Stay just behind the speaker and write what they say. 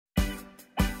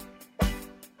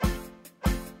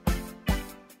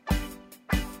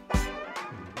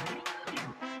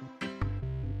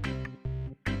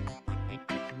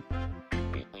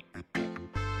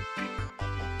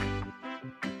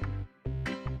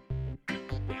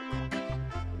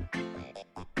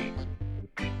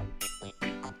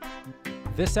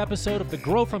This episode of the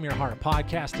Grow From Your Heart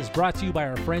podcast is brought to you by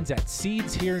our friends at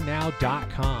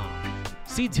SeedsHereNow.com.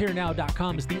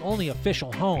 SeedsHereNow.com is the only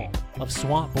official home of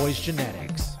Swamp Boys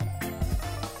genetics.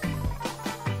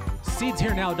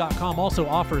 SeedsHereNow.com also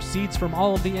offers seeds from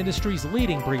all of the industry's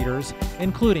leading breeders,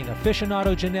 including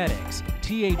Aficionado Genetics,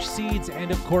 TH Seeds,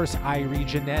 and of course, Irie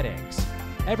Genetics.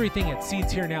 Everything at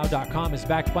SeedsHereNow.com is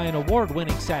backed by an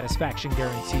award-winning satisfaction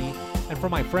guarantee, and for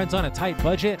my friends on a tight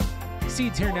budget,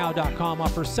 SeedsHereNow.com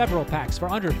offers several packs for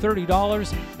under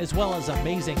 $30, as well as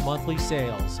amazing monthly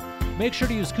sales. Make sure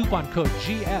to use coupon code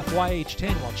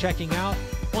GFYH10 while checking out.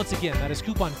 Once again, that is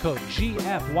coupon code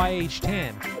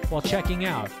GFYH10 while checking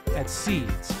out at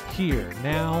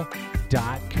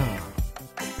SeedsHereNow.com.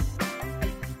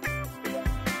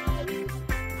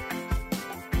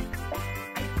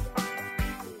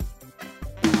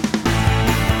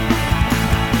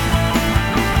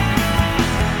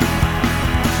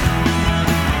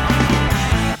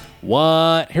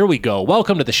 What? Here we go.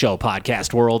 Welcome to the show,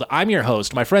 podcast world. I'm your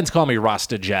host. My friends call me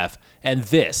Rasta Jeff, and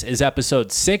this is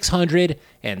episode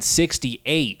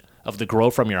 668 of the Grow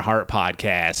From Your Heart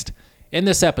podcast. In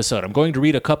this episode, I'm going to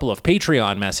read a couple of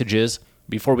Patreon messages.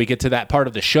 Before we get to that part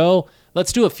of the show,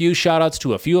 let's do a few shout-outs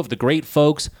to a few of the great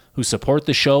folks who support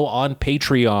the show on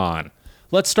Patreon.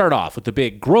 Let's start off with the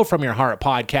big Grow From Your Heart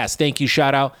podcast thank you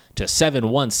shout-out to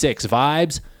 716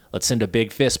 Vibes. Let's send a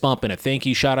big fist bump and a thank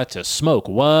you shout out to Smoke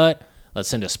What. Let's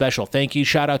send a special thank you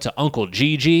shout out to Uncle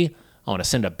Gigi. I want to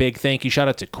send a big thank you shout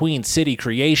out to Queen City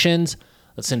Creations.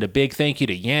 Let's send a big thank you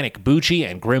to Yannick Bucci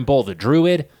and Grimble the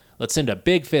Druid. Let's send a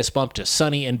big fist bump to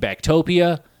Sunny in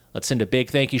Backtopia. Let's send a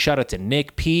big thank you shout out to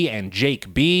Nick P and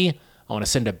Jake B. I want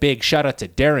to send a big shout out to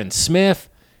Darren Smith.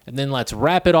 And then let's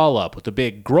wrap it all up with the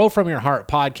big Grow From Your Heart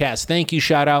podcast thank you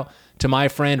shout out to my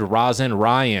friend Rosin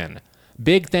Ryan.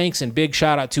 Big thanks and big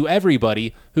shout out to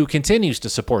everybody who continues to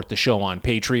support the show on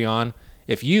Patreon.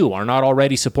 If you are not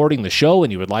already supporting the show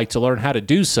and you would like to learn how to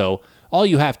do so, all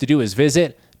you have to do is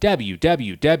visit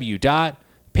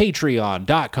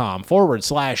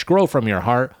www.patreon.com/Grow From Your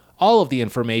Heart. All of the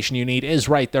information you need is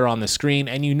right there on the screen,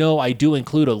 and you know I do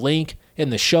include a link in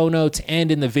the show notes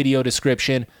and in the video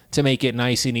description to make it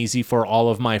nice and easy for all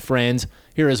of my friends.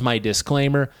 Here is my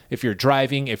disclaimer. If you're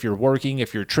driving, if you're working,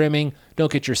 if you're trimming,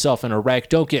 don't get yourself in a wreck.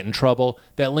 Don't get in trouble.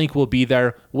 That link will be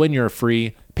there when you're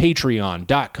free.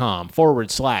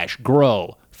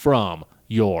 Patreon.com/Grow From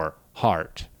Your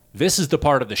Heart. This is the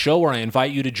part of the show where I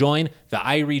invite you to join the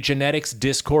Irie Genetics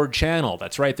Discord channel.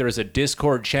 That's right, there is a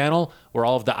Discord channel where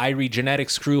all of the Irie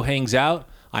Genetics crew hangs out.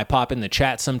 I pop in the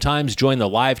chat sometimes, join the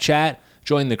live chat,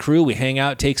 join the crew, we hang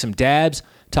out, take some dabs,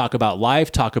 talk about life,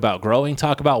 talk about growing,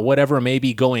 talk about whatever may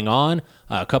be going on.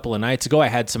 A couple of nights ago, I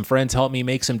had some friends help me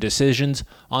make some decisions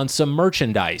on some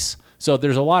merchandise. So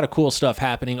there's a lot of cool stuff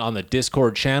happening on the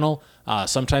Discord channel.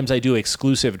 Sometimes I do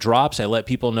exclusive drops. I let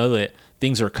people know that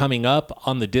things are coming up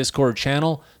on the Discord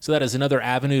channel. So that is another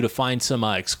avenue to find some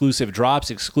exclusive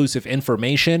drops, exclusive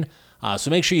information.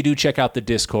 So make sure you do check out the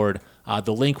Discord.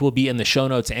 The link will be in the show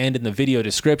notes and in the video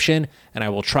description, and I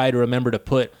will try to remember to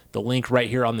put the link right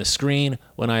here on the screen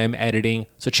when I am editing.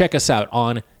 So check us out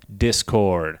on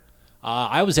Discord.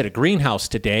 I was at a greenhouse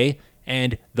today,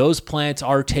 and those plants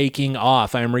are taking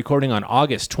off. I am recording on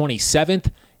August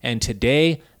 27th, and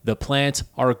today the plants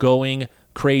are going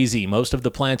crazy. Most of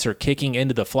the plants are kicking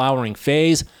into the flowering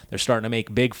phase. They're starting to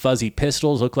make big fuzzy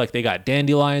pistils, look like they got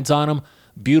dandelions on them.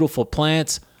 Beautiful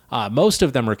plants. Most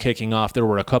of them are kicking off. There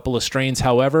were a couple of strains,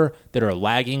 however, that are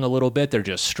lagging a little bit. They're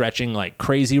just stretching like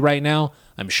crazy right now.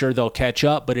 I'm sure they'll catch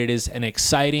up, but it is an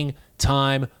exciting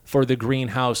time for the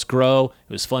greenhouse grow.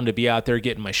 It was fun to be out there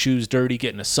getting my shoes dirty,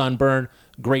 getting a sunburn.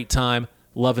 Great time.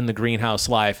 Loving the greenhouse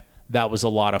life. That was a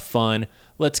lot of fun.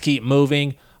 Let's keep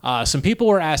moving. Some people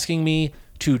were asking me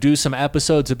to do some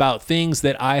episodes about things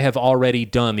that I have already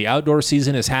done. The outdoor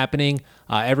season is happening.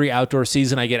 Every outdoor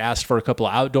season, I get asked for a couple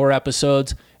of outdoor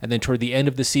episodes. And then toward the end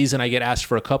of the season, I get asked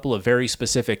for a couple of very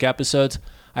specific episodes.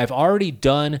 I've already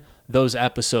done those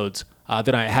episodes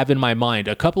that I have in my mind.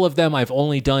 A couple of them I've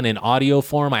only done in audio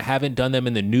form. I haven't done them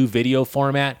in the new video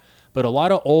format. But a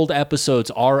lot of old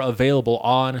episodes are available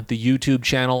on the YouTube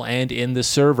channel and in the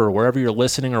server, wherever you're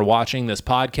listening or watching this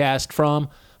podcast from.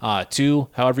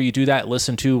 However you do that,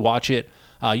 listen to, watch it.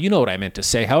 You know what I meant to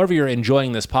say. However you're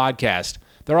enjoying this podcast,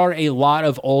 there are a lot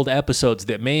of old episodes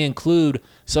that may include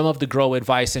some of the grow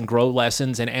advice and grow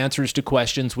lessons and answers to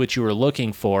questions which you are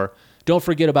looking for. Don't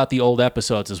forget about the old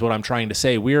episodes is what I'm trying to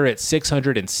say. We're at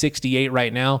 668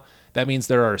 right now. That means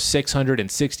there are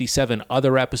 667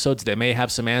 other episodes that may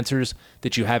have some answers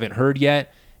that you haven't heard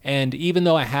yet. And even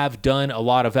though I have done a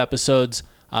lot of episodes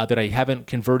that I haven't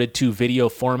converted to video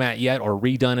format yet or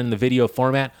redone in the video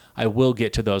format, I will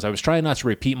get to those. I was trying not to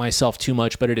repeat myself too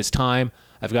much, but it is time.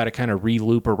 I've got to kind of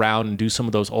re-loop around and do some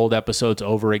of those old episodes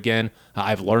over again.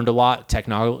 I've learned a lot.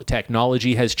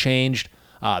 Technology has changed.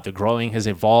 The growing has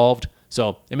evolved.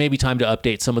 So it may be time to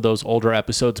update some of those older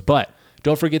episodes, but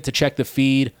don't forget to check the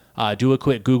feed. Do a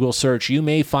quick Google search. You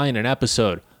may find an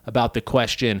episode about the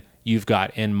question you've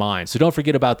got in mind. So don't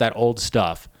forget about that old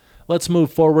stuff. Let's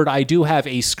move forward. I do have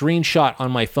a screenshot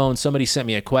on my phone. Somebody sent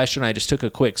me a question. I just took a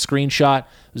quick screenshot.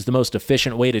 It was the most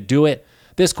efficient way to do it.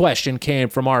 This question came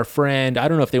from our friend. I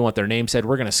don't know if they want their name said.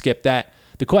 We're going to skip that.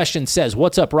 The question says,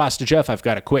 "What's up, Rasta Jeff? I've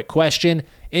got a quick question.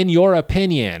 In your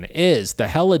opinion, is the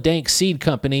Hella Dank Seed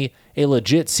Company a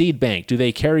legit seed bank? Do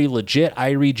they carry legit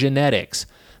Irie genetics?"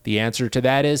 The answer to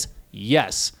that is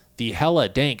yes. The Hella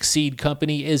Dank Seed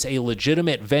Company is a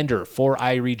legitimate vendor for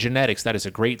Irie genetics. That is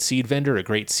a great seed vendor, a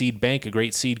great seed bank, a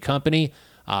great seed company.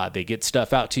 They get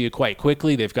stuff out to you quite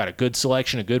quickly. They've got a good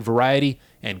selection, a good variety,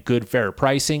 and good fair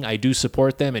pricing. I do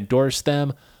support them, endorse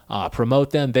them,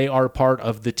 promote them. They are part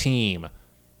of the team.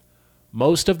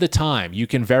 Most of the time, you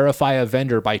can verify a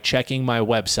vendor by checking my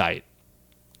website.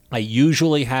 I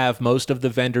usually have most of the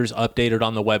vendors updated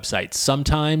on the website.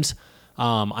 Sometimes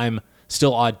I'm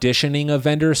still auditioning a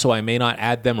vendor, so I may not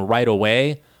add them right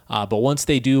away. But once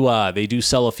they do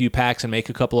sell a few packs and make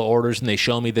a couple of orders, and they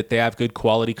show me that they have good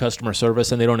quality customer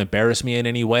service and they don't embarrass me in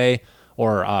any way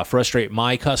or frustrate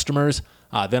my customers,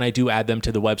 then I do add them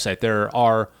to the website. There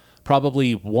are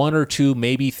probably 1 or 2,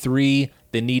 maybe 3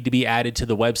 that need to be added to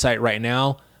the website right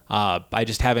now. I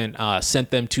just haven't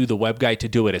sent them to the web guy to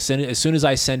do it. As soon as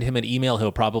I send him an email,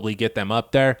 he'll probably get them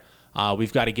up there.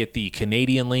 We've got to get the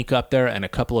Canadian link up there and a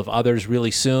couple of others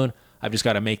really soon. I've just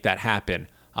got to make that happen.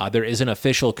 There is an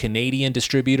official Canadian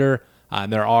distributor,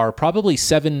 and there are probably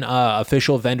 7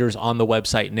 official vendors on the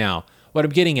website now. What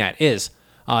I'm getting at is,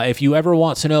 if you ever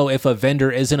want to know if a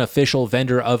vendor is an official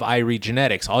vendor of Irie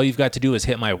Genetics, all you've got to do is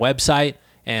hit my website,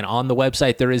 and on the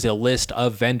website there is a list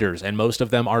of vendors, and most of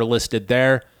them are listed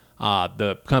there.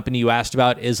 The company you asked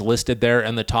about is listed there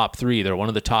in the top 3. They're one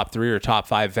of the top 3 or top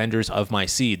 5 vendors of my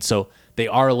seed. So they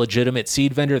are a legitimate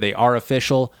seed vendor. They are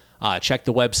official. Check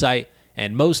the website.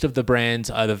 And most of the brands,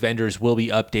 the vendors will be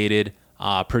updated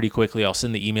pretty quickly. I'll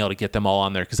send the email to get them all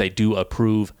on there because I do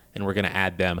approve, and we're going to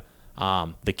add them.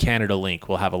 The Canada link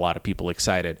will have a lot of people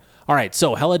excited. All right,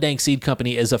 so Hella Dank Seed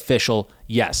Company is official,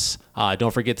 yes.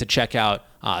 Don't forget to check out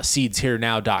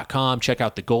seedsherenow.com. Check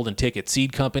out the Golden Ticket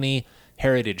Seed Company,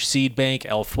 Heritage Seed Bank,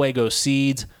 El Fuego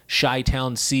Seeds,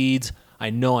 Chi-Town Seeds. I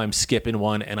know I'm skipping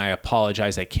one, and I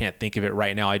apologize. I can't think of it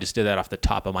right now. I just did that off the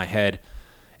top of my head.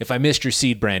 If I missed your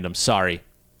seed brand, I'm sorry.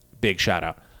 Big shout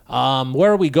out.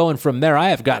 Where are we going from there? I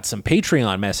have got some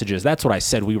Patreon messages. That's what I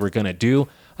said we were going to do.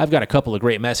 I've got a couple of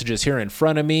great messages here in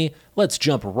front of me. Let's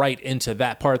jump right into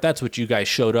that part. That's what you guys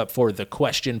showed up for, the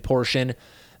question portion.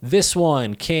 This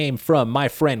one came from my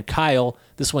friend Kyle.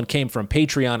 This one came from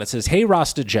Patreon. It says, "Hey,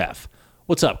 Rasta Jeff."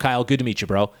 What's up, Kyle? Good to meet you,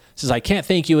 bro. It says, "I can't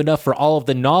thank you enough for all of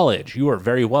the knowledge. You are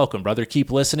very welcome, brother. Keep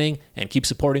listening and keep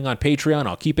supporting on Patreon.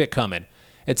 I'll keep it coming."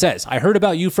 It says, "I heard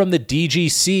about you from the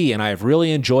DGC, and I have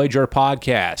really enjoyed your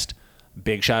podcast."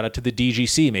 Big shout out to the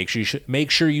DGC. Make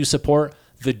sure you support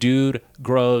the Dude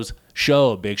Grows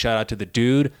Show. Big shout out to the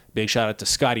Dude. Big shout out to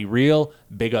Scotty Real.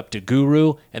 Big up to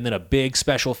Guru. And then a big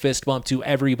special fist bump to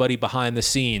everybody behind the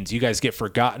scenes. You guys get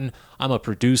forgotten. I'm a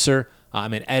producer.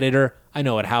 I'm an editor. I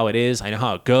know how it is. I know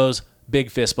how it goes. Big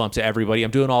fist bump to everybody.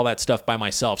 I'm doing all that stuff by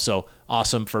myself, so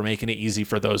awesome for making it easy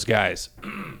for those guys.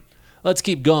 Let's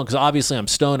keep going because obviously I'm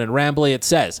stoned and rambly. It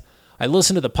says, "I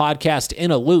listen to the podcast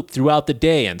in a loop throughout the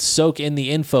day and soak in the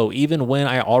info even when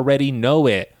I already know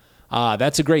it."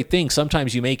 That's a great thing.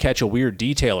 Sometimes you may catch a weird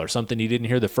detail or something you didn't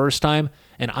hear the first time,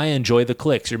 and I enjoy the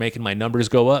clicks. You're making my numbers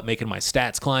go up, making my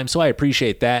stats climb, so I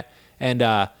appreciate that. And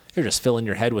you're just filling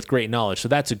your head with great knowledge, so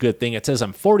that's a good thing. It says,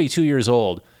 "I'm 42 years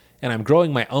old, and I'm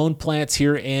growing my own plants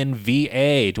here in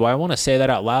VA." Do I want to say that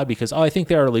out loud? Because, I think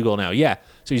they are legal now. Yeah.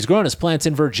 So he's growing his plants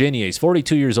in Virginia. He's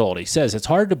 42 years old. He says, "It's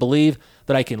hard to believe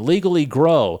that I can legally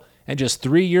grow. And just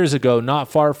 3 years ago, not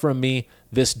far from me,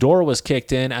 this door was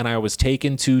kicked in and I was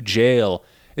taken to jail."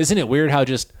 Isn't it weird how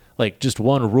just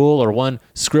one rule or one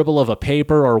scribble of a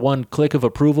paper or one click of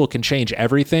approval can change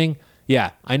everything?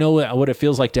 Yeah, I know what it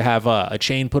feels like to have a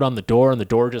chain put on the door and the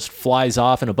door just flies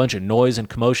off and a bunch of noise and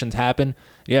commotions happen.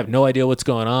 You have no idea what's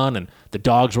going on, and the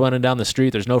dog's running down the street.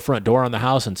 There's no front door on the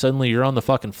house, and suddenly you're on the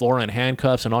fucking floor in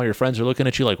handcuffs, and all your friends are looking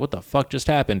at you like, what the fuck just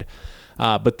happened?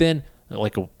 But then,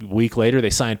 like a week later, they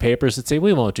sign papers that say,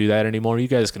 "We won't do that anymore. You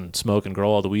guys can smoke and grow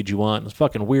all the weed you want." It's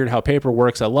fucking weird how paper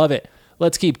works. I love it.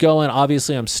 let's keep going.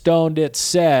 Obviously, I'm stoned. It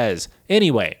says,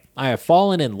 anyway, I have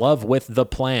fallen in love with the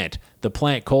plant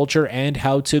culture, and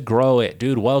how to grow it.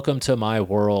 Dude, welcome to my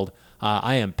world.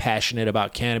 I am passionate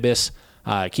about cannabis.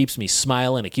 It keeps me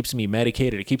smiling. It keeps me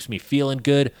medicated. It keeps me feeling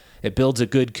good. It builds a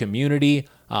good community.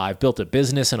 I've built a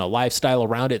business and a lifestyle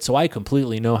around it, so I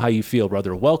completely know how you feel,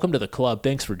 brother. Welcome to the club.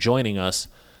 Thanks for joining us.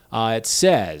 It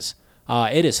says,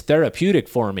 it is therapeutic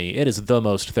for me. It is the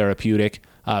most therapeutic.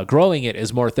 Growing it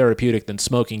is more therapeutic than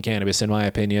smoking cannabis, in my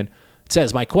opinion. It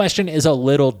says, my question is a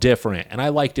little different, and I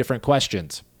like different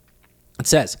questions. It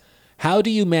says, how do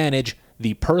you manage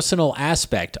the personal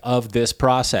aspect of this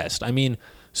process? I mean,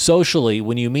 socially,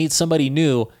 when you meet somebody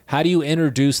new, how do you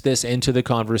introduce this into the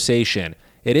conversation?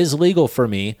 It is legal for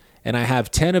me, and I have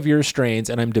 10 of your strains,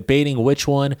 and I'm debating which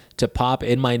one to pop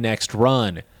in my next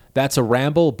run. That's a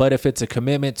ramble, but if it's a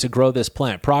commitment to grow this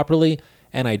plant properly,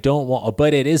 and I don't want,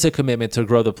 but it is a commitment to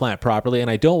grow the plant properly, and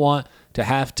I don't want to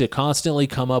have to constantly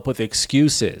come up with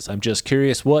excuses. I'm just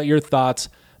curious what your thoughts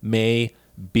may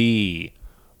be.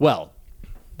 Well,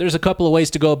 there's a couple of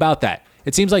ways to go about that.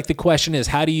 It seems like the question is,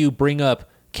 how do you bring up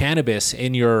cannabis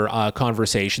in your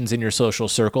conversations, in your social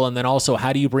circle? And then also,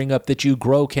 how do you bring up that you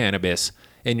grow cannabis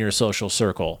in your social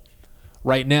circle?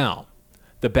 Right now,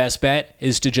 the best bet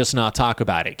is to just not talk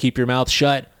about it. Keep your mouth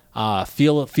shut.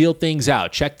 Feel things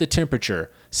out. Check the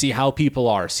temperature. See how people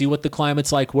are. See what the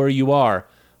climate's like where you are.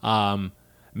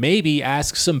 Maybe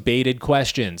ask some baited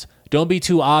questions. Don't be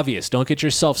too obvious. Don't get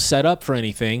yourself set up for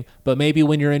anything. But maybe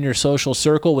when you're in your social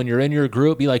circle, when you're in your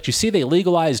group, be like, you see they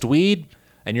legalized weed?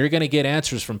 And you're going to get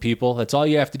answers from people. That's all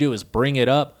you have to do is bring it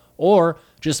up, or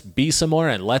just be somewhere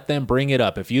and let them bring it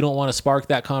up. If you don't want to spark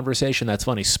that conversation, that's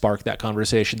funny, spark that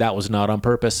conversation. That was not on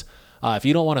purpose. If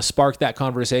you don't want to spark that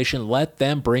conversation, let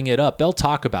them bring it up. They'll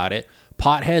talk about it.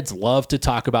 Potheads love to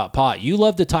talk about pot. You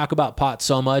love to talk about pot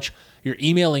so much, you're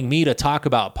emailing me to talk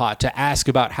about pot, to ask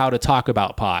about how to talk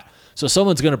about pot. So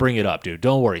someone's going to bring it up, dude.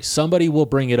 Don't worry. Somebody will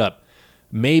bring it up.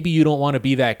 Maybe you don't want to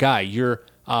be that guy. You're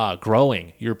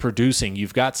growing, you're producing,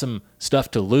 you've got some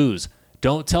stuff to lose.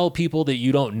 Don't tell people that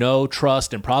you don't know,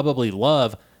 trust, and probably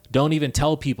love. Don't even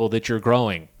tell people that you're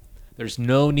growing. There's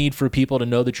no need for people to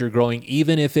know that you're growing.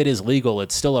 Even if it is legal,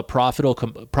 it's still a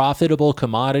profitable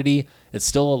commodity. It's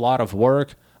still a lot of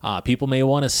work. People may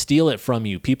want to steal it from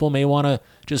you. People may want to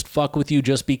just fuck with you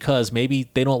just because maybe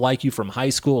they don't like you from high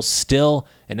school still,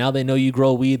 and now they know you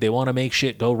grow weed. They want to make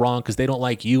shit go wrong because they don't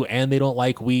like you and they don't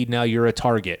like weed. Now you're a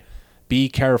target. Be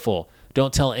careful.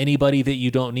 Don't tell anybody that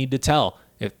you don't need to tell.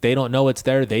 If they don't know it's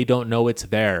there, they don't know it's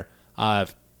there.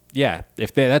 That's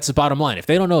the bottom line. If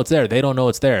they don't know it's there, they don't know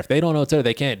it's there. If they don't know it's there,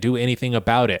 they can't do anything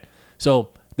about it. So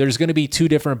there's going to be two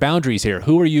different boundaries here.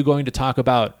 Who are you going to talk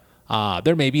about?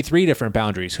 There may be three different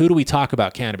boundaries. Who do we talk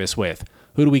about cannabis with?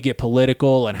 Who do we get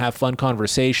political and have fun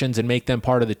conversations and make them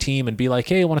part of the team and be like,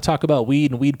 hey, I want to talk about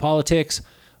weed and weed politics?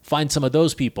 Find some of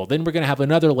those people. Then we're going to have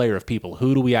another layer of people.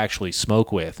 Who do we actually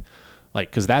smoke with?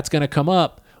 Because that's going to come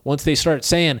up once they start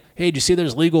saying, hey, do you see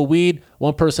there's legal weed?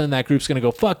 One person in that group's going to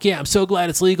go, fuck yeah, I'm so glad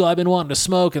it's legal. I've been wanting to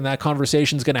smoke. And that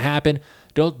conversation's going to happen.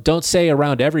 Don't say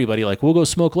around everybody, like, we'll go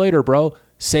smoke later, bro.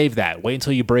 Save that. Wait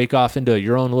until you break off into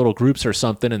your own little groups or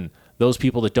something. And those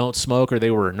people that don't smoke, or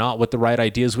they were not with the right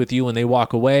ideas with you when they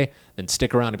walk away, then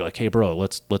stick around and be like, hey, bro,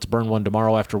 let's burn one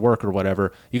tomorrow after work or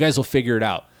whatever. You guys will figure it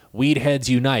out. Weed heads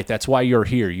unite. That's why you're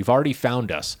here. You've already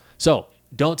found us. So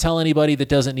don't tell anybody that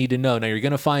doesn't need to know. Now, you're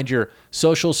going to find your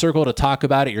social circle to talk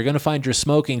about it. You're going to find your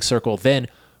smoking circle. Then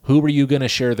who are you going to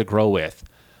share the grow with?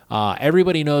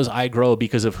 Everybody knows I grow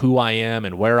because of who I am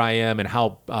and where I am and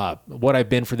how what I've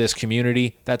been for this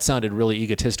community. That sounded really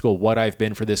egotistical, what I've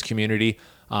been for this community,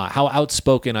 how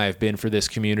outspoken I've been for this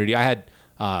community. I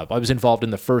was involved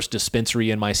in the first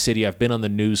dispensary in my city. I've been on the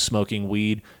news smoking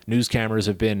weed. News cameras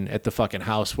have been at the fucking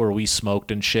house where we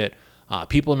smoked and shit.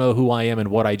 People know who I am and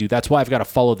what I do. That's why I've got to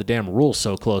follow the damn rules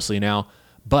so closely now.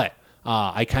 But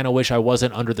I kind of wish I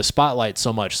wasn't under the spotlight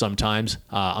so much sometimes,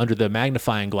 under the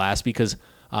magnifying glass, because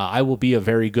I will be a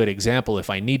very good example if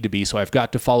I need to be. So I've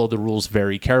got to follow the rules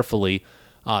very carefully.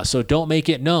 So don't make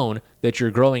it known that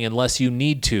you're growing unless you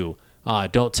need to.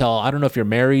 Don't tell, I don't know if you're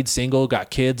married, single, got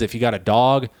kids, if you got a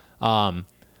dog.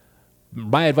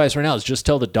 My advice right now is just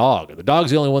tell the dog. The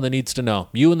dog's the only one that needs to know.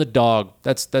 You and the dog,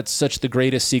 that's such the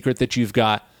greatest secret that you've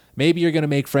got. Maybe you're going to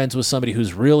make friends with somebody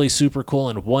who's really super cool,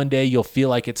 and one day you'll feel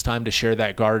like it's time to share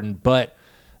that garden, but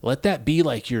let that be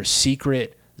like your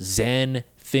secret Zen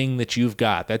thing that you've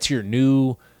got. That's your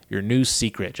new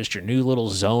secret, just your new little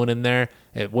zone in there.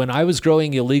 When I was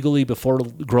growing illegally before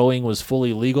growing was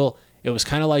fully legal, it was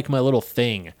kind of like my little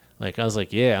thing. Like, I was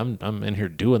like, yeah, I'm in here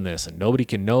doing this and nobody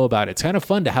can know about it. It's kind of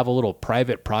fun to have a little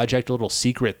private project, a little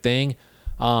secret thing.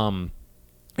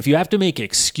 If you have to make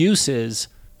excuses,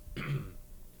 who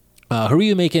are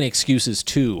you making excuses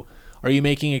to? Are you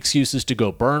making excuses to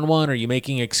go burn one? Are you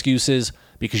making excuses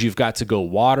because you've got to go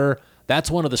water? That's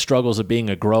one of the struggles of being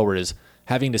a grower, is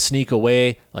having to sneak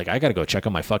away. Like, I got to go check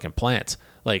on my fucking plants.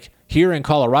 Like, here in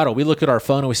Colorado, we look at our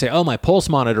phone and we say, oh, my pulse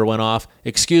monitor went off.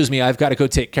 Excuse me, I've got to go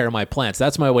take care of my plants.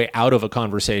 That's my way out of a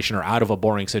conversation or out of a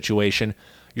boring situation.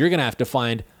 You're going to have to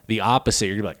find the opposite.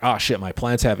 You're going to be like, oh, shit, my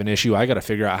plants have an issue. I got to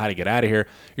figure out how to get out of here.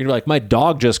 You're going to be like, my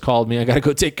dog just called me. I got to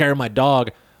go take care of my dog.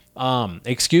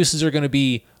 Excuses are going to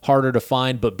be harder to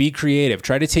find, but be creative.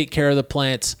 Try to take care of the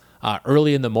plants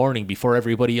early in the morning before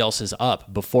everybody else is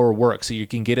up, before work, so you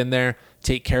can get in there,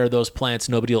 take care of those plants.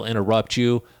 Nobody will interrupt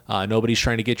you. Nobody's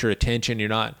trying to get your attention. You're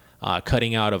not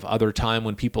cutting out of other time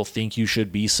when people think you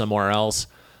should be somewhere else.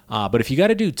 But if you got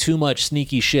to do too much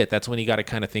sneaky shit, that's when you got to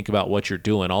kind of think about what you're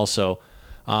doing also.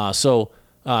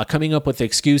 Coming up with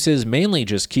excuses, mainly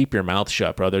just keep your mouth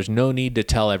shut, bro. There's no need to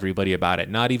tell everybody about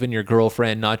it. Not even your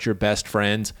girlfriend, not your best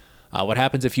friends. What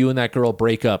happens if you and that girl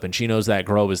break up and she knows that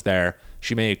girl was there?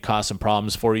 She may cause some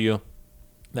problems for you.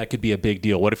 That could be a big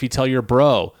deal. What if you tell your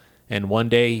bro and one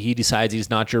day he decides he's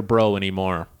not your bro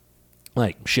anymore?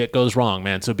 Like, shit goes wrong,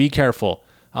 man. So be careful.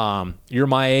 You're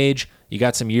my age. You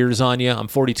got some years on you. I'm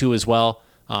 42 as well.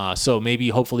 So maybe,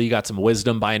 hopefully, you got some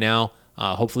wisdom by now.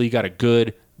 Hopefully, you got a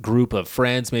good group of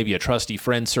friends, maybe a trusty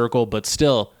friend circle. But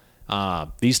still,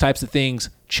 these types of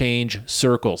things change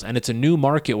circles. And it's a new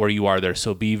market where you are there.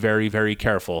 So be very, very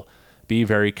careful. Be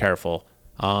very careful.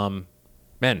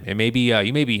 Man, it may be,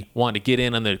 you may be wanting to get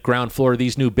in on the ground floor of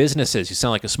these new businesses. You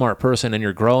sound like a smart person and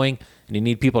you're growing and you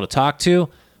need people to talk to.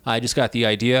 I just got the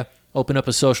idea. Open up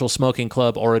a social smoking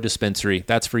club or a dispensary.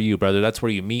 That's for you, brother. That's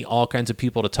where you meet all kinds of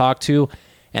people to talk to.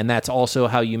 And that's also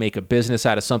how you make a business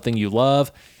out of something you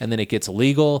love. And then it gets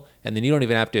legal. And then you don't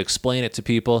even have to explain it to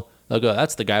people. They'll go,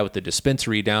 that's the guy with the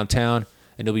dispensary downtown.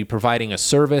 And you'll be providing a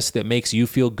service that makes you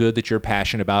feel good, that you're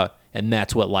passionate about. And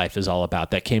that's what life is all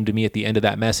about. That came to me at the end of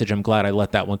that message. I'm glad I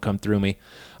let that one come through me.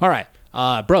 All right.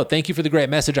 Bro, thank you for the great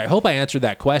message. I hope I answered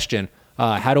that question.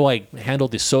 How do I handle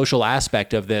the social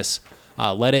aspect of this?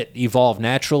 Let it evolve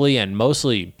naturally, and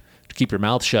mostly keep your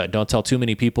mouth shut. Don't tell too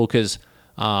many people, because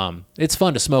it's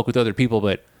fun to smoke with other people,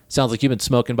 but it sounds like you've been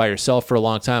smoking by yourself for a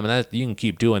long time, and that you can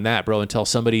keep doing that, bro, until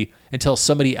somebody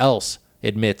else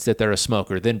admits that they're a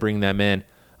smoker. Then bring them in.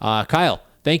 Kyle,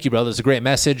 thank you, brother. It's a great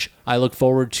message. I look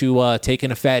forward to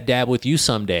taking a fat dab with you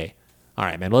someday. All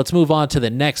right, man. Let's move on to the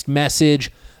next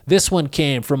message. This one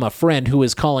came from a friend who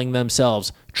is calling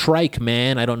themselves Trike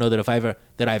Man. I don't know that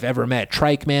I've ever met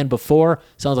Trike Man before.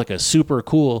 Sounds like a super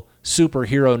cool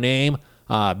superhero name.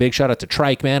 Big shout out to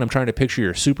Trike Man. I'm trying to picture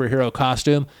your superhero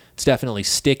costume. It's definitely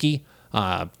sticky.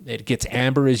 It gets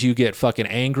amber as you get fucking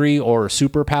angry or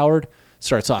super powered.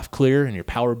 Starts off clear and your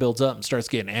power builds up and starts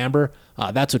getting amber.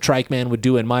 That's what Trike Man would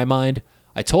do in my mind.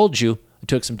 I told you, I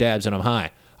took some dabs and I'm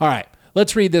high. All right,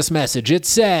 let's read this message. It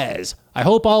says, I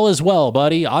hope all is well,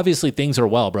 buddy. Obviously, things are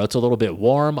well, bro. It's a little bit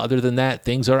warm. Other than that,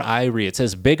 things are irie. It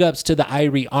says, big ups to the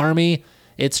irie army.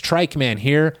 It's Trike Man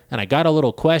here, and I got a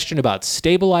little question about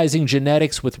stabilizing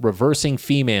genetics with reversing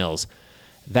females.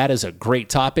 That is a great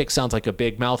topic. Sounds like a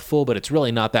big mouthful, but it's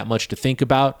really not that much to think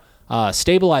about.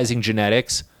 Stabilizing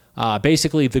genetics,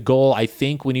 basically the goal, I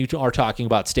think, when you are talking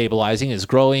about stabilizing, is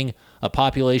growing a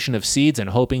population of seeds and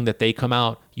hoping that they come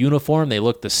out uniform, they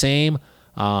look the same.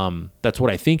 That's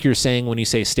what I think you're saying when you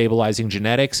say stabilizing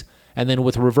genetics. And then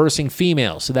with reversing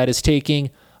females, so that is taking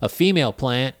a female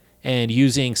plant and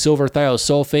using silver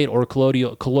thiosulfate or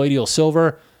colloidal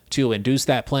silver to induce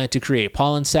that plant to create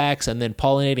pollen sacs, and then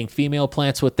pollinating female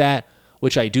plants with that,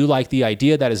 which I do like the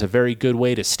idea. That is a very good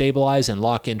way to stabilize and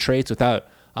lock in traits without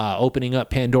opening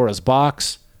up Pandora's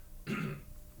box.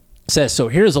 Says, so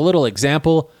here's a little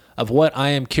example of what I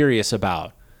am curious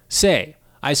about. Say,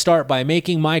 I start by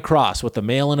making my cross with a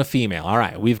male and a female. All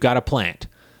right, we've got a plant.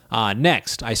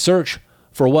 Next, I search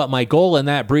for what my goal in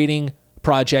that breeding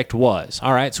project was.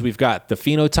 All right, so we've got the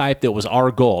phenotype that was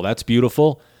our goal. That's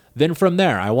beautiful. Then from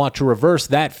there, I want to reverse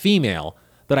that female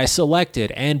that I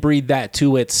selected and breed that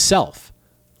to itself.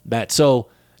 So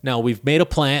now we've made a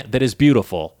plant that is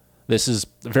beautiful. This is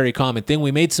a very common thing.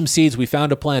 We made some seeds. We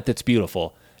found a plant that's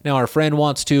beautiful. Now our friend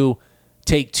wants to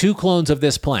take two clones of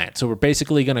this plant. So we're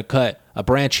basically going to cut a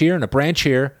branch here and a branch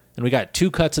here, and we got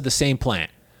two cuts of the same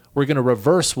plant. We're going to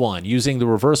reverse one using the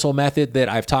reversal method that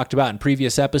I've talked about in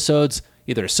previous episodes,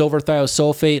 either silver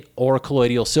thiosulfate or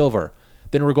colloidal silver.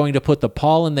 Then we're going to put the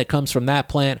pollen that comes from that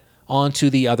plant onto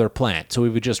the other plant. So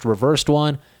we've just reversed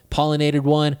one, pollinated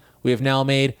one. We have now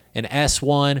made an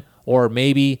S1 or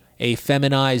maybe a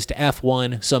feminized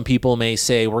F1. Some people may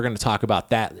say we're going to talk about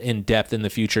that in depth in the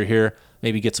future here,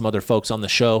 maybe get some other folks on the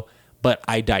show, but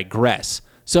I digress.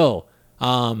 So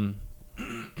I'm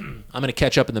going to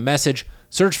catch up in the message,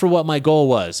 search for what my goal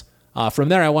was. From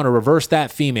there, I want to reverse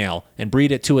that female and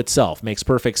breed it to itself. Makes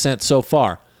perfect sense so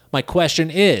far. My question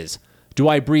is, do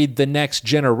I breed the next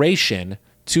generation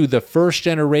to the first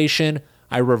generation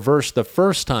I reversed the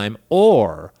first time,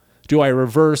 or do I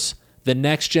reverse the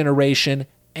next generation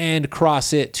and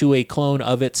cross it to a clone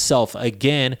of itself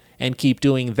again and keep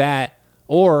doing that,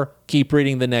 or keep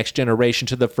breeding the next generation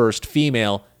to the first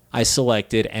female I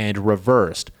selected and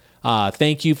reversed?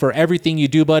 Thank you for everything you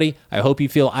do, buddy. I hope you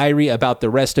feel irie about the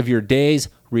rest of your days.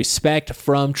 Respect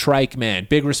from Trike Man.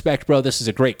 Big respect, bro. This is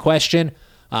a great question.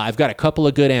 I've got a couple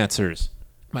of good answers.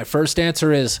 My first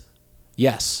answer is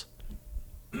yes.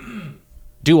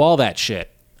 Do all that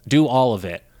shit. Do all of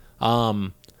it.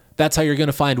 That's how you're going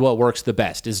to find what works the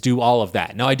best, is do all of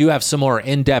that. Now, I do have some more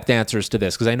in-depth answers to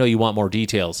this because I know you want more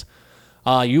details.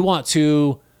 You want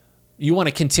to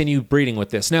continue breeding with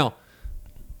this. Now,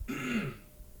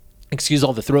 excuse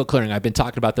all the throat clearing. I've been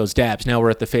talking about those dabs. Now we're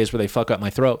at the phase where they fuck up my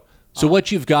throat. So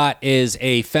what you've got is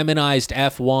a feminized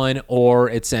F1, or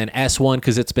it's an S1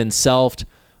 because it's been selfed.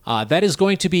 That is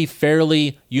going to be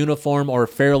fairly uniform or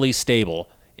fairly stable.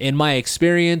 In my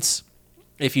experience,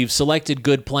 if you've selected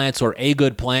good plants, or a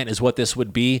good plant is what this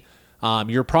would be,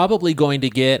 you're probably going to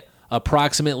get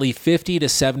approximately 50 to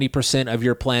 70% of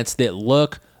your plants that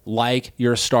look like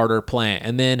your starter plant.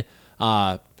 And then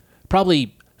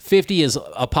probably 50 is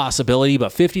a possibility,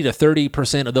 but 50 to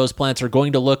 30% of those plants are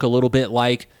going to look a little bit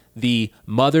like the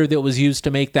mother that was used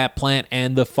to make that plant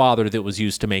and the father that was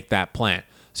used to make that plant.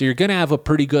 So you're going to have a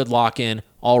pretty good lock-in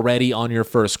already on your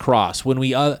first cross. When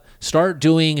we start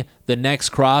doing the next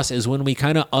cross is when we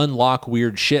kind of unlock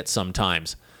weird shit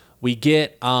sometimes. We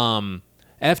get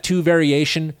F2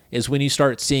 variation is when you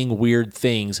start seeing weird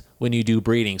things when you do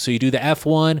breeding. So you do the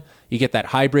F1, you get that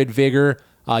hybrid vigor.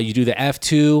 You do the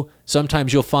F2.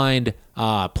 Sometimes you'll find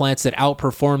plants that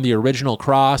outperform the original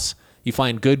cross. You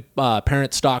find good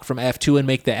parent stock from F2 and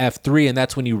make the F3, and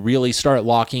that's when you really start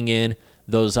locking in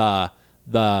those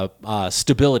the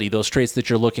stability, those traits that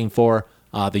you're looking for.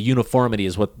 The uniformity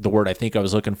is what the word I think I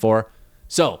was looking for.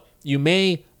 So you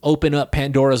may open up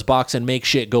Pandora's box and make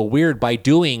shit go weird by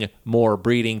doing more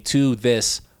breeding to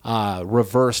this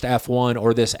reversed F1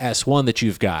 or this S1 that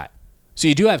you've got. So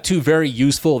you do have two very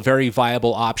useful, very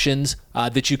viable options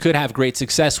that you could have great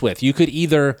success with. You could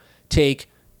either take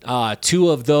two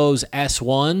of those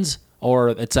S1s, or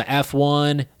it's a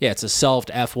F1. Yeah, it's a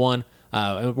selfed F1.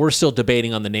 We're still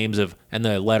debating on the names of and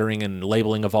the lettering and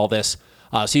labeling of all this.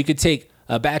 So you could take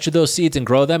a batch of those seeds and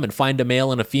grow them and find a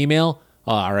male and a female,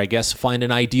 or I guess find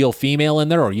an ideal female in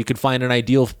there, or you could find an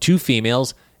ideal two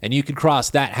females, and you could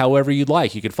cross that however you'd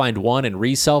like. You could find one and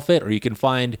reself it, or you can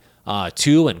find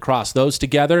two and cross those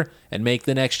together and make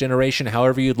the next generation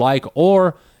however you'd like,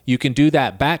 or you can do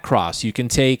that back cross. You can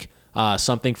take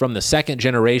something from the second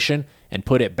generation and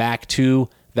put it back to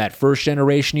that first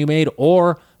generation you made,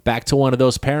 or back to one of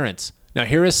those parents. Now,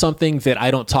 here is something that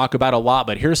I don't talk about a lot,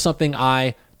 but here's something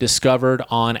I discovered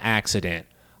on accident.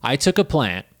 I took a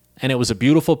plant, and it was a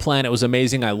beautiful plant. It was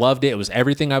amazing. I loved it. It was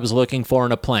everything I was looking for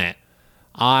in a plant.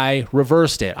 I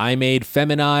reversed it. I made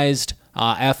feminized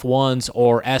F1s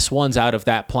or S1s out of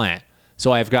that plant.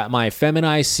 So I've got my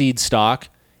feminized seed stock,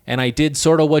 and I did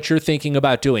sort of what you're thinking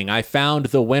about doing. I found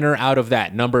the winner out of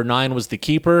that. Number 9 was the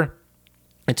keeper.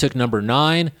 I took number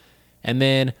 9, and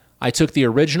then I took the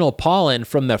original pollen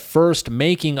from the first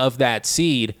making of that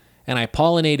seed, and I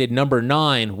pollinated number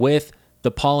 9 with the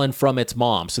pollen from its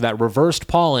mom. So that reversed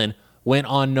pollen went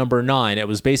on number 9. It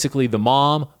was basically the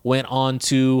mom went on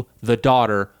to the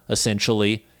daughter,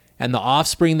 essentially. And the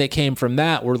offspring that came from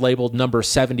that were labeled number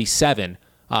 77.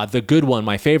 The good one,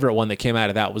 my favorite one that came out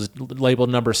of that, was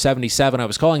labeled number 77. I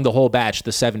was calling the whole batch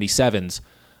the 77s.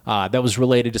 That was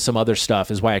related to some other stuff,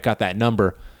 is why I got that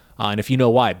number. And if you know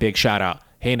why, big shout out.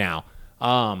 Hey now.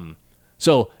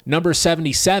 So number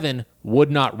 77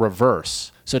 would not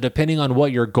reverse. So depending on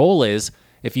what your goal is,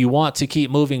 if you want to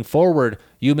keep moving forward,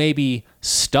 you may be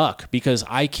stuck, because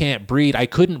I couldn't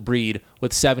breed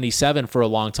with 77 for a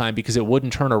long time because it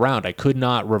wouldn't turn around. I could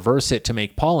not reverse it to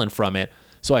make pollen from it.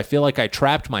 So I feel like I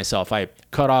trapped myself. I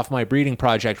cut off my breeding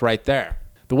project right there.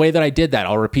 The way that I did that,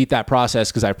 I'll repeat that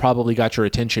process because I probably got your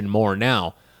attention more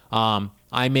now.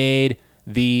 I made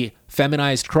the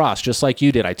feminized cross just like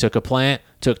you did. I took a plant,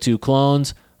 took 2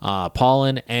 clones,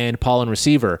 pollen and pollen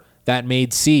receiver. That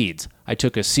made seeds. I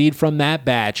took a seed from that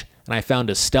batch, and I found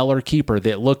a stellar keeper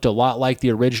that looked a lot like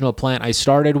the original plant I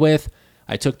started with.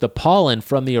 I took the pollen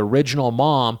from the original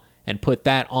mom and put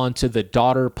that onto the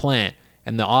daughter plant.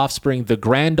 And the offspring, the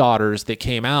granddaughters that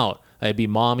came out, it'd be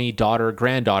mommy, daughter,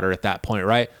 granddaughter at that point,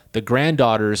 right? The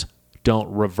granddaughters don't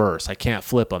reverse. I can't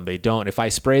flip them. They don't. If I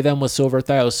spray them with silver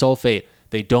thiosulfate,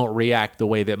 they don't react the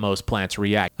way that most plants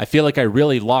react. I feel like I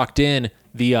really locked in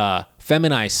the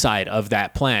feminized side of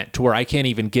that plant to where I can't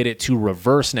even get it to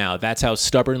reverse now. That's how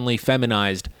stubbornly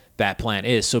feminized that plant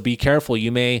is. So be careful.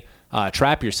 You may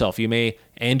trap yourself. You may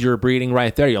end your breeding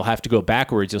right there. You'll have to go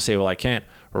backwards. You'll say, well, I can't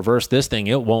reverse this thing.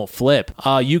 It won't flip.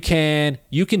 You can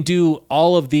do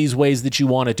all of these ways that you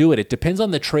want to do it. It depends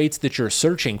on the traits that you're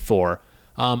searching for.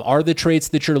 Are the traits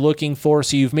that you're looking for,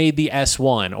 so you've made the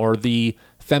S1 or the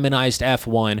feminized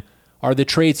F1, are the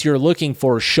traits you're looking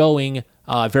for showing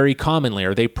very commonly?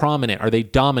 Are they prominent? Are they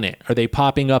dominant? Are they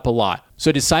popping up a lot?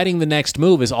 So deciding the next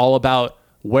move is all about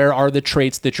where are the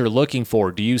traits that you're looking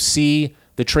for. Do you see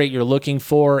the trait you're looking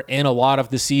for in a lot of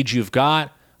the seeds you've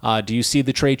got? Do you see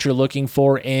the traits you're looking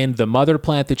for in the mother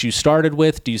plant that you started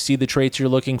with? Do you see the traits you're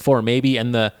looking for maybe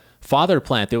in the father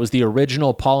plant that was the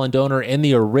original pollen donor in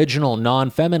the original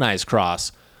non-feminized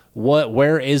cross?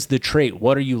 Where is the trait?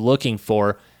 What are you looking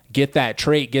for? Get that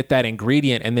trait, get that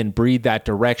ingredient, and then breed that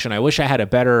direction. I wish I had a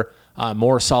better,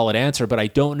 more solid answer, but I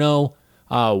don't know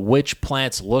which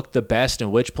plants look the best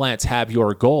and which plants have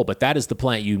your goal, but that is the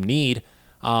plant you need.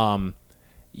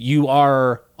 You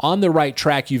are on the right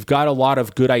track. You've got a lot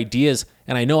of good ideas,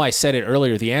 and I know I said it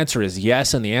earlier. The answer is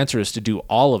yes, and the answer is to do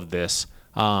all of this.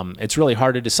 It's really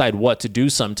hard to decide what to do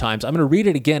sometimes. I'm going to read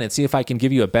it again and see if I can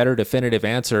give you a better definitive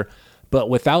answer, but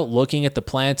without looking at the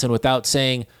plants and without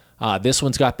saying, this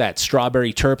one's got that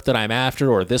strawberry terp that I'm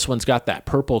after, or this one's got that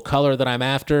purple color that I'm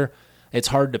after, it's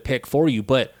hard to pick for you.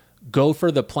 But go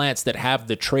for the plants that have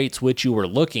the traits which you were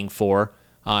looking for,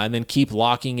 and then keep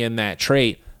locking in that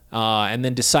trait, and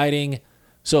then deciding.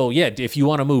 So yeah, if you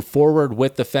want to move forward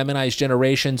with the feminized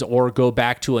generations or go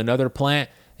back to another plant,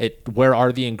 where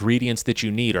are the ingredients that you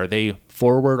need? Are they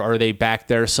forward? Are they back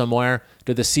there somewhere?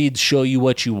 Do the seeds show you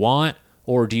what you want?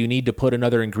 Or do you need to put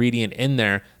another ingredient in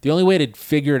there? The only way to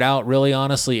figure it out, really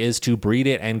honestly, is to breed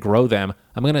it and grow them.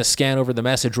 I'm going to scan over the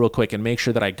message real quick and make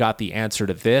sure that I got the answer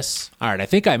to this. All right, I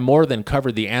think I more than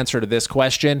covered the answer to this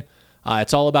question.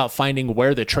 It's all about finding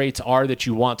where the traits are that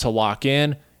you want to lock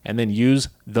in and then use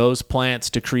those plants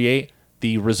to create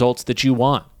the results that you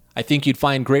want. I think you'd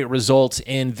find great results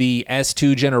in the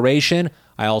S2 generation.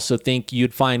 I also think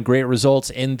you'd find great results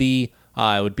in the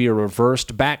it would be a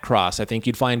reversed back cross. I think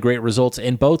you'd find great results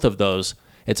in both of those.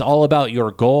 It's all about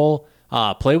your goal.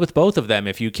 Play with both of them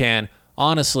if you can.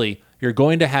 Honestly, you're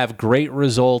going to have great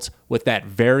results with that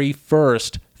very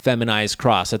first feminized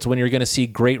cross. That's when you're going to see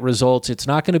great results. It's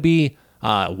not going to be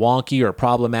wonky or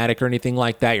problematic or anything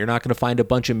like that. You're not going to find a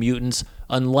bunch of mutants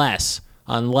unless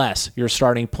your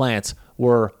starting plants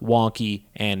were wonky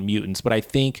and mutants. But I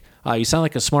think you sound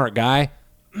like a smart guy.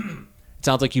 It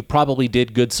sounds like you probably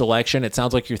did good selection. It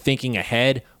sounds like you're thinking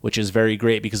ahead, which is very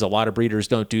great because a lot of breeders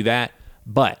don't do that.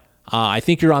 But I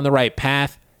think you're on the right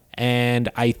path, and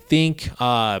I think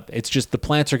it's just the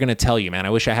plants are going to tell you, man. I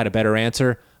wish I had a better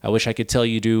answer. I wish I could tell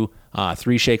you do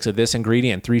 3 shakes of this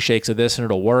ingredient, 3 shakes of this, and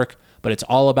it'll work. But it's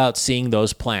all about seeing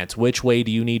those plants. Which way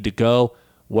do you need to go?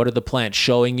 What are the plants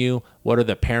showing you? What are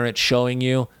the parents showing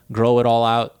you? Grow it all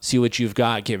out. See what you've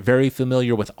got. Get very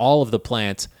familiar with all of the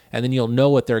plants, and then you'll know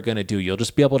what they're going to do. You'll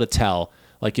just be able to tell.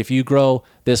 Like if you grow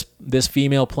this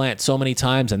female plant so many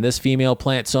times and this female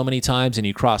plant so many times, and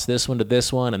you cross this one to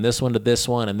this one and this one to this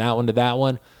one and that one to that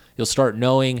one, you'll start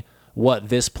knowing what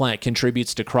this plant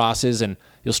contributes to crosses, and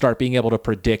you'll start being able to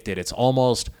predict it. It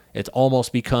almost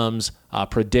becomes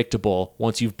predictable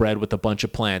once you've bred with a bunch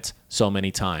of plants so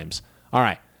many times. All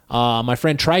right. My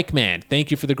friend Trike Man,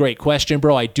 thank you for the great question,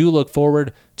 bro. I do look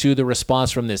forward to the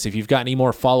response from this. If you've got any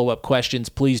more follow-up questions,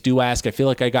 please do ask. I feel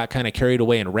like I got kind of carried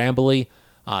away and rambly,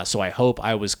 so I hope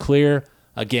I was clear.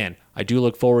 Again, I do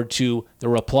look forward to the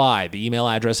reply. The email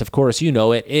address, of course, you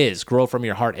know it, is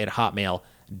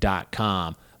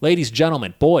growfromyourheart@hotmail.com. Ladies,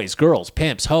 gentlemen, boys, girls,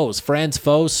 pimps, hoes, friends,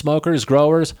 foes, smokers,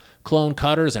 growers, clone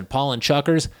cutters, and pollen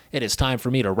chuckers, it is time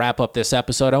for me to wrap up this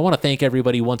episode. I want to thank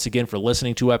everybody once again for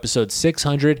listening to episode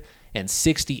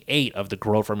 668 of the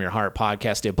Grow From Your Heart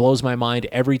podcast. It blows my mind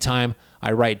every time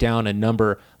I write down a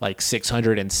number like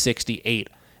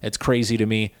 668. It's crazy to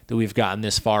me that we've gotten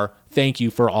this far. Thank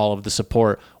you for all of the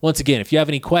support. Once again, if you have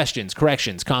any questions,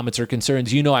 corrections, comments, or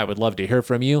concerns, you know I would love to hear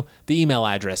from you. The email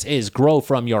address is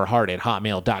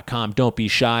growfromyourheart@hotmail.com. Don't be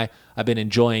shy. I've been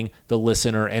enjoying the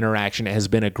listener interaction. It has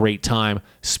been a great time.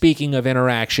 Speaking of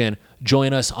interaction,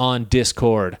 join us on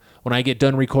Discord. When I get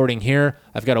done recording here,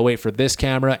 I've got to wait for this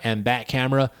camera and that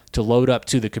camera to load up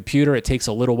to the computer. It takes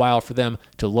a little while for them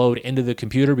to load into the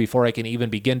computer before I can even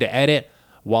begin to edit.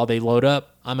 While they load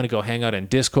up, I'm going to go hang out in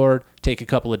Discord, take a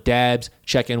couple of dabs,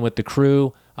 check in with the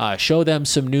crew, show them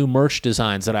some new merch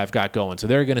designs that I've got going. So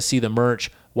they're going to see the merch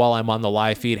while I'm on the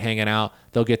live feed hanging out.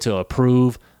 They'll get to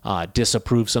approve,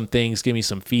 disapprove some things, give me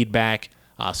some feedback.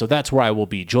 So that's where I will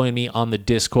be. Join me on the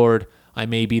Discord. I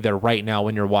may be there right now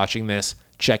when you're watching this.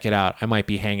 Check it out. I might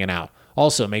be hanging out.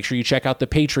 Also, make sure you check out the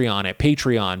Patreon at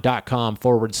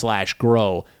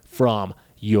patreon.com/grow from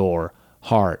your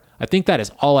heart. I think that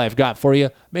is all I've got for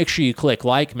you. Make sure you click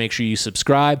like, make sure you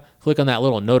subscribe, click on that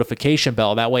little notification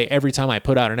bell. That way, every time I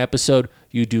put out an episode,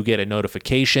 you do get a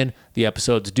notification. The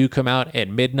episodes do come out at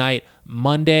midnight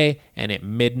Monday and at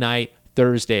midnight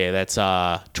Thursday. That's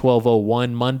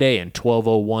 12:01 Monday and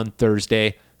 12:01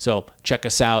 Thursday. So check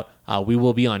us out. We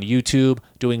will be on YouTube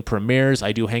doing premieres.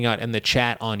 I do hang out in the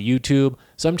chat on YouTube.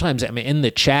 Sometimes I'm in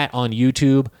the chat on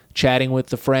YouTube, chatting with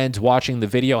the friends, watching the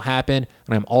video happen.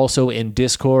 And I'm also in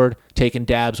Discord, taking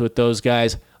dabs with those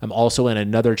guys. I'm also in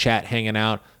another chat hanging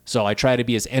out. So I try to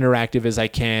be as interactive as I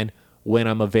can when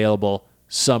I'm available.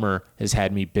 Summer has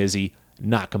had me busy,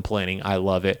 not complaining. I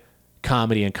love it.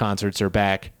 Comedy and concerts are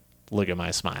back. Look at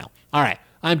my smile. All right,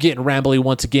 I'm getting rambly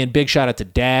once again. Big shout out to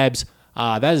Dabs.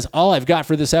 That is all I've got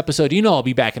for this episode. You know I'll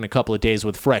be back in a couple of days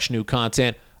with fresh new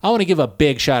content. I want to give a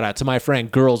big shout out to my friend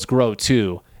Girls Grow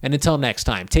 2. And until next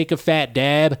time, take a fat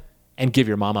dab and give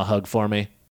your mama a hug for me.